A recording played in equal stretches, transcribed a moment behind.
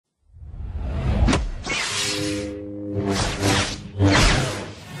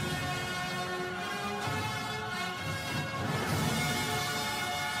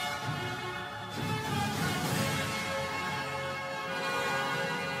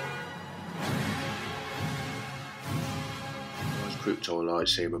Crypto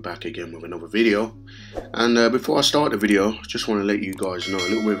Lightsaber back again with another video. And before I start the video, just want to let you guys know a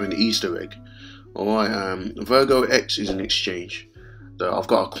little bit of an Easter egg. Alright, Virgo X is an exchange. I've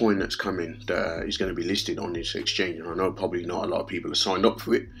got a coin that's coming that is going to be listed on this exchange, and I know probably not a lot of people are signed up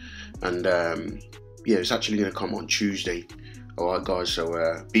for it. And yeah, it's actually going to come on Tuesday. Alright guys,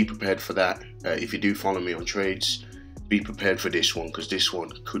 so be prepared for that. If you do follow me on trades, be prepared for this one, because this one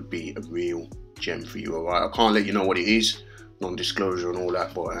could be a real gem for you. Alright, I can't let you know what it is, non-disclosure and all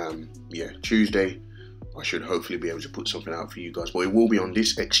that, but yeah, Tuesday I should hopefully be able to put something out for you guys, but it will be on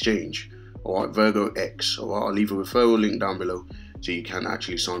this exchange. Alright, Virgo X. Alright, I'll leave a referral link down below so you can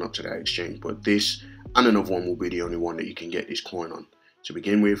actually sign up to that exchange, but this and another one will be the only one that you can get this coin on to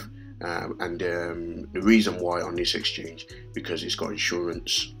begin with. And the reason why on this exchange, because it's got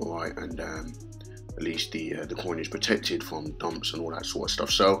insurance, alright, and at least the coin is protected from dumps and all that sort of stuff.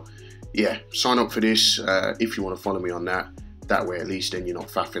 So yeah, sign up for this if you want to follow me on that. That way at least then you're not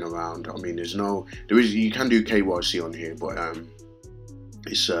faffing around. I mean, you can do KYC on here, but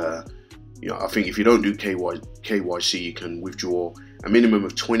it's you know, I think if you don't do KYC, you can withdraw a minimum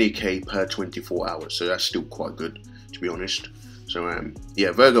of 20k per 24 hours. So that's still quite good, to be honest. So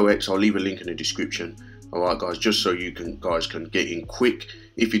yeah, Virgo X, I'll leave a link in the description. Alright guys, just so you guys can get in quick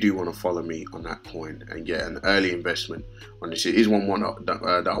if you do want to follow me on that coin and get an early investment on this. It is one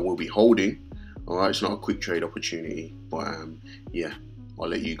that I will be holding. Alright, it's not a quick trade opportunity, but yeah, I'll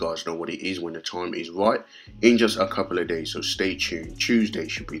let you guys know what it is when the time is right in just a couple of days. So stay tuned. Tuesday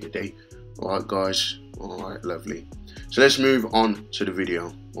should be the day. Alright guys, alright, lovely. So let's move on to the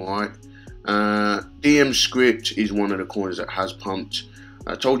video. Alright, DMScript is one of the coins that has pumped.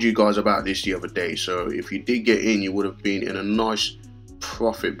 I told you guys about this the other day, so if you did get in, you would have been in a nice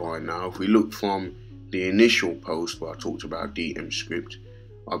profit by now. If we look from the initial post where I talked about DMScript,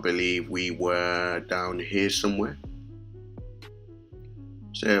 I believe we were down here somewhere.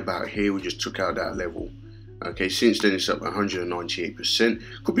 Say about here, we just took out that level. Okay, since then it's up 198%.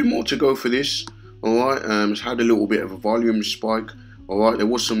 Could be more to go for this. Alright, it's had a little bit of a volume spike. Alright, there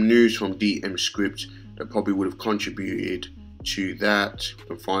was some news from DMScript that probably would have contributed to that. You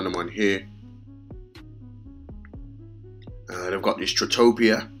can find them on here. They've got this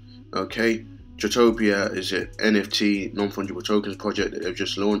Tretopia. Okay, Tretopia is an NFT, non-fungible tokens project that they've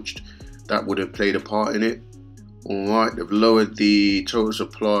just launched. That would have played a part in it. Alright, they've lowered the total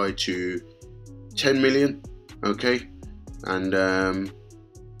supply to 10 million. Okay, and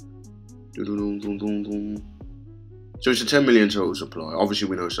so it's a 10 million total supply. Obviously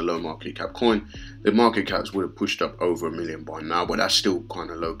we know it's a low market cap coin. The market caps would have pushed up over $1 million by now, but that's still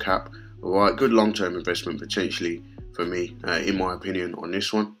kind of low cap. Alright, good long-term investment potentially for me, in my opinion, on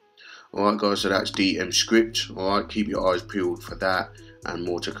this one. Alright guys, so that's DMScript. Alright, keep your eyes peeled for that, and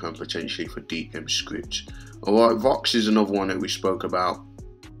more to come potentially for DMScript. Alright, VOX is another one that we spoke about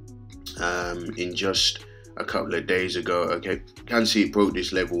in just a couple of days ago. Okay, you can see it broke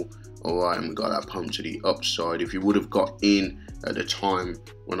this level. Alright, and we got that pump to the upside. If you would have got in at the time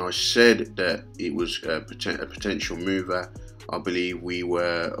when I said that it was a potential mover, I believe we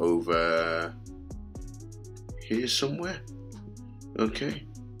were over here somewhere. Okay,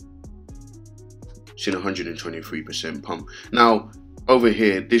 seen 123% pump. Now over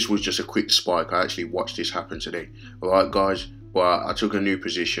here, this was just a quick spike. I actually watched this happen today. Alright guys, but I took a new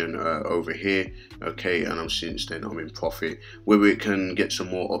position over here, okay, and since then I'm in profit. Whether it can get some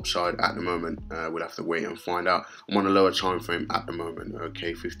more upside at the moment, we'll have to wait and find out. I'm on a lower time frame at the moment,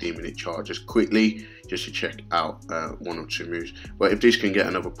 okay, 15-minute chart, just quickly, just to check out one or two moves. But if this can get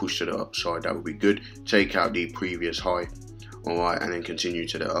another push to the upside, that would be good. Take out the previous high, alright, and then continue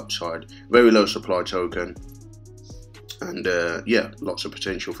to the upside. Very low supply token, and yeah, lots of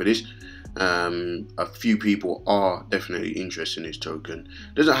potential for this. A few people are definitely interested in this token.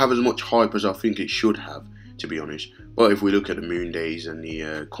 Doesn't have as much hype as I think it should have, to be honest, but if we look at the moon days and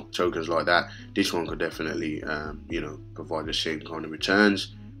the tokens like that, this one could definitely you know, provide the same kind of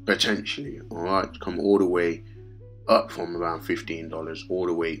returns potentially. Alright, come all the way up from around $15 all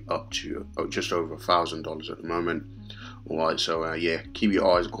the way up to just over $1,000 at the moment. Alright, so yeah, keep your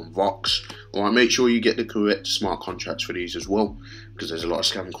eyes on VOX. Alright, make sure you get the correct smart contracts for these as well, because there's a lot of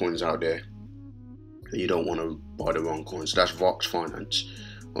scam coins out there and you don't want to buy the wrong coins. That's VOX.Finance,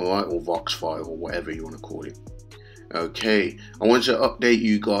 alright, or VOX5 or whatever you want to call it. Okay, I want to update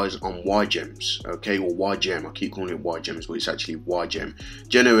you guys on YGEMs, okay, or YGEM. I keep calling it YGEMs, but it's actually YGEM.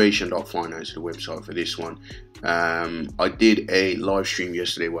 Generation.Finance is the website for this one. I did a live stream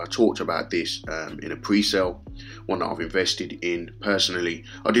yesterday where I talked about this in a pre-sale, one that I've invested in personally.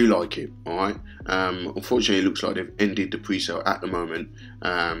 I do like it, alright. Unfortunately, it looks like they've ended the pre-sale at the moment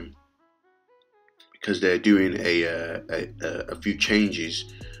because they're doing a few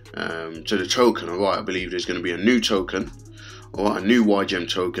changes to the token. All right, I believe there's going to be a new token, or a new YGEM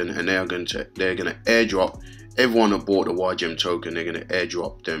token, and they're going to airdrop everyone that bought the YGEM token. They're going to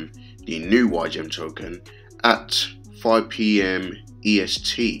airdrop them the new YGEM token at 5 p.m.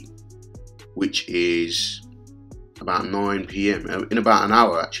 EST, which is about 9 p.m. in about an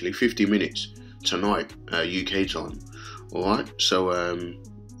hour, actually 50 minutes tonight, UK time. All right, so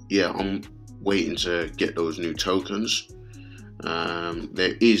yeah, I'm waiting to get those new tokens.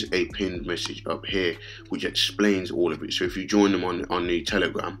 There is a pinned message up here which explains all of it. So if you join them on the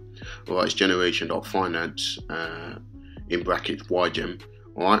Telegram, all right, it's Generation.Finance in brackets YGEM.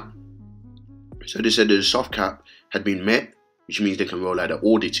 All right, so they said that the soft cap had been met, which means they can roll out the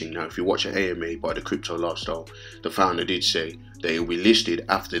auditing. Now, if you watch an AMA by the Crypto Lifestyle, the founder did say that it will be listed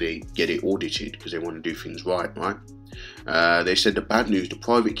after they get it audited, because they want to do things right. They said the bad news: the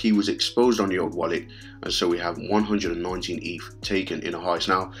private key was exposed on the old wallet, and so we have 119 ETH taken in a heist.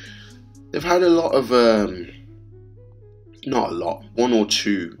 Now, they've had a lot of, not a lot, one or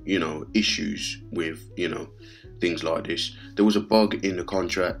two, issues with, things like this. There was a bug in the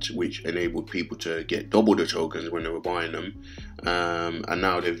contract which enabled people to get double the tokens when they were buying them, and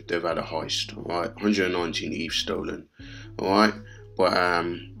now they've had a heist. All right, 119 ETH stolen. All right, but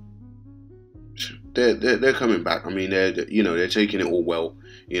they're coming back. I mean, they're taking it all well,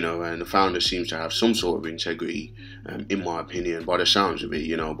 and the founder seems to have some sort of integrity, in my opinion, by the sounds of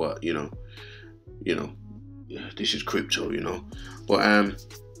it, but this is crypto, but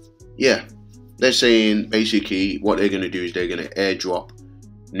yeah, they're saying basically what they're going to do is they're going to airdrop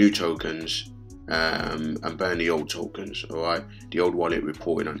new tokens and burn the old tokens. All right, the old wallet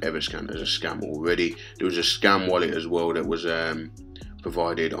reported on Everscan as a scam already. There was a scam wallet as well that was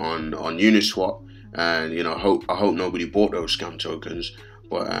provided on Uniswap, and I hope nobody bought those scam tokens.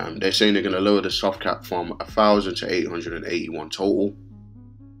 But they're saying they're going to lower the soft cap from 1,000 to 881 total.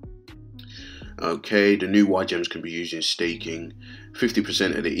 Okay, the new YGEMs can be used in staking.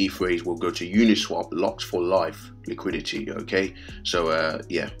 50% of the ETH raise will go to Uniswap, locked for life liquidity. Okay, so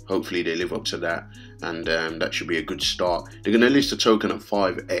yeah, hopefully they live up to that, and that should be a good start. They're going to list the token at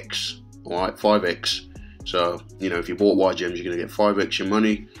 5x. All right, 5x. So if you bought YGEMs, you're going to get 5x your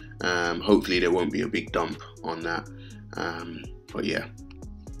money. Hopefully there won't be a big dump on that. But yeah,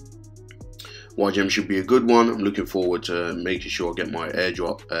 YGEM should be a good one. I'm looking forward to making sure I get my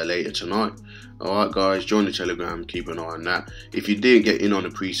airdrop later tonight. Alright guys, join the Telegram, keep an eye on that. If you didn't get in on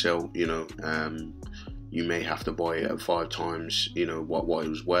the pre-sale, you may have to buy it at 5 times, what it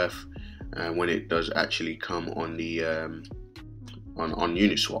was worth, when it does actually come on the on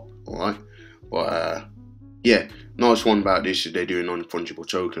Uniswap. Alright, but yeah, nice one about this is they're doing non-fungible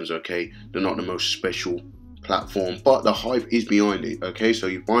tokens. Okay, they're not the most special platform, but the hype is behind it. Okay, so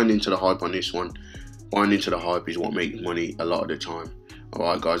you bind into the hype on this one. Buying into the hype is what makes money a lot of the time.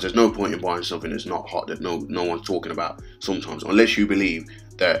 Alright guys, there's no point in buying something that's not hot, that no one's talking about sometimes, unless you believe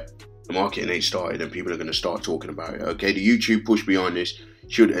that the market ain't started and people are going to start talking about it. Okay, the YouTube push behind this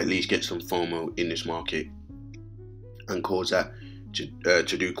should at least get some FOMO in this market and cause that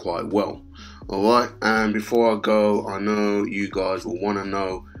to do quite well. Alright, and before I go, I know you guys will want to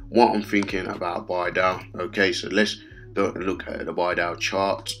know what I'm thinking about Bidao. Okay, so let's look at the Bidao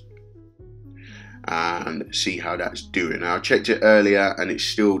chart and see how that's doing. Now, I checked it earlier and it's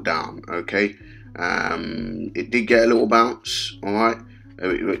still down. Okay, it did get a little bounce. All right,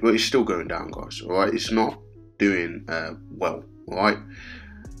 but it's still going down, guys. All right, it's not doing well. All right,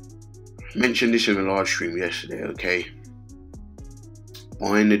 I mentioned this in a live stream yesterday. Okay,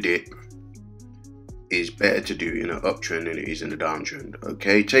 buying the dip is better to do in an uptrend than it is in a downtrend.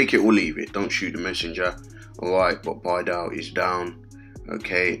 Okay, take it or leave it. Don't shoot the messenger. All right, but Bidao is down.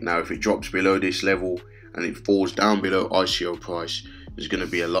 Okay, now if it drops below this level and it falls down below ICO price, there's going to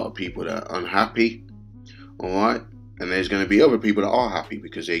be a lot of people that are unhappy. All right, and there's going to be other people that are happy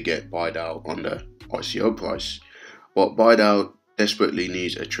because they get Bidao on the ICO price. But Bidao desperately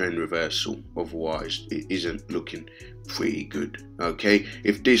needs a trend reversal, otherwise it isn't looking pretty good. Okay,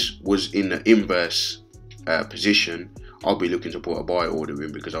 if this was in the inverse position, I'll be looking to put a buy order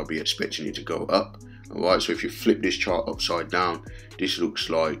in because I'll be expecting it to go up. Alright, so if you flip this chart upside down, this looks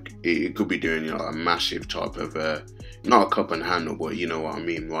like it could be doing a massive type of not a cup and handle, but you know what I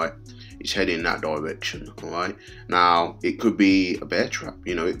mean, right? It's heading in that direction. Alright, now it could be a bear trap,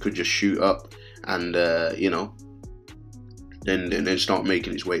 it could just shoot up and then start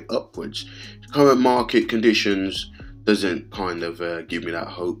making its way upwards. Current market conditions doesn't kind of give me that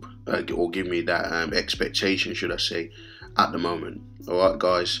hope or give me that expectation, should I say, at the moment. Alright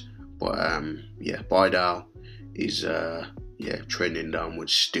guys, but yeah, Bidao is trending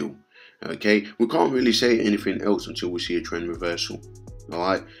downwards still. Okay, we can't really say anything else until we see a trend reversal.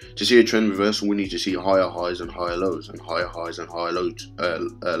 Alright, to see a trend reversal, we need to see higher highs and higher lows, and higher highs and higher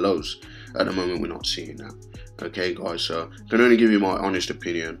lows. At the moment, we're not seeing that. Okay, guys, so I can only give you my honest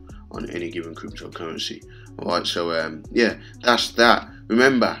opinion on any given cryptocurrency. Alright, so yeah, that's that.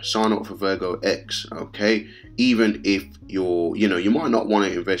 Remember, sign up for Virgo X. Okay, even if you're, you might not want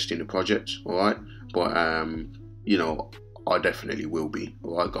to invest in the project. Alright, but I definitely will be.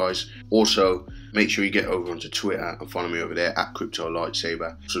 Alright, guys. Also, make sure you get over onto Twitter and follow me over there at Crypto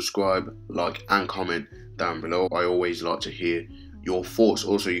Lightsaber. Subscribe, like, and comment down below. I always like to hear your thoughts.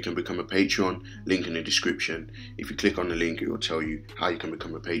 Also, you can become a Patreon, link in the description. If you click on the link, it will tell you how you can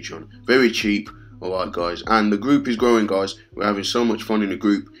become a Patreon. Very cheap. Alright, guys, and the group is growing, guys. We're having so much fun in the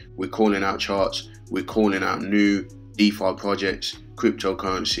group. We're calling out charts, we're calling out new DeFi projects,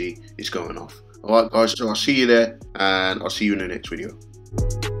 cryptocurrency. It's going off. Alright, guys, so I'll see you there, and I'll see you in the next video.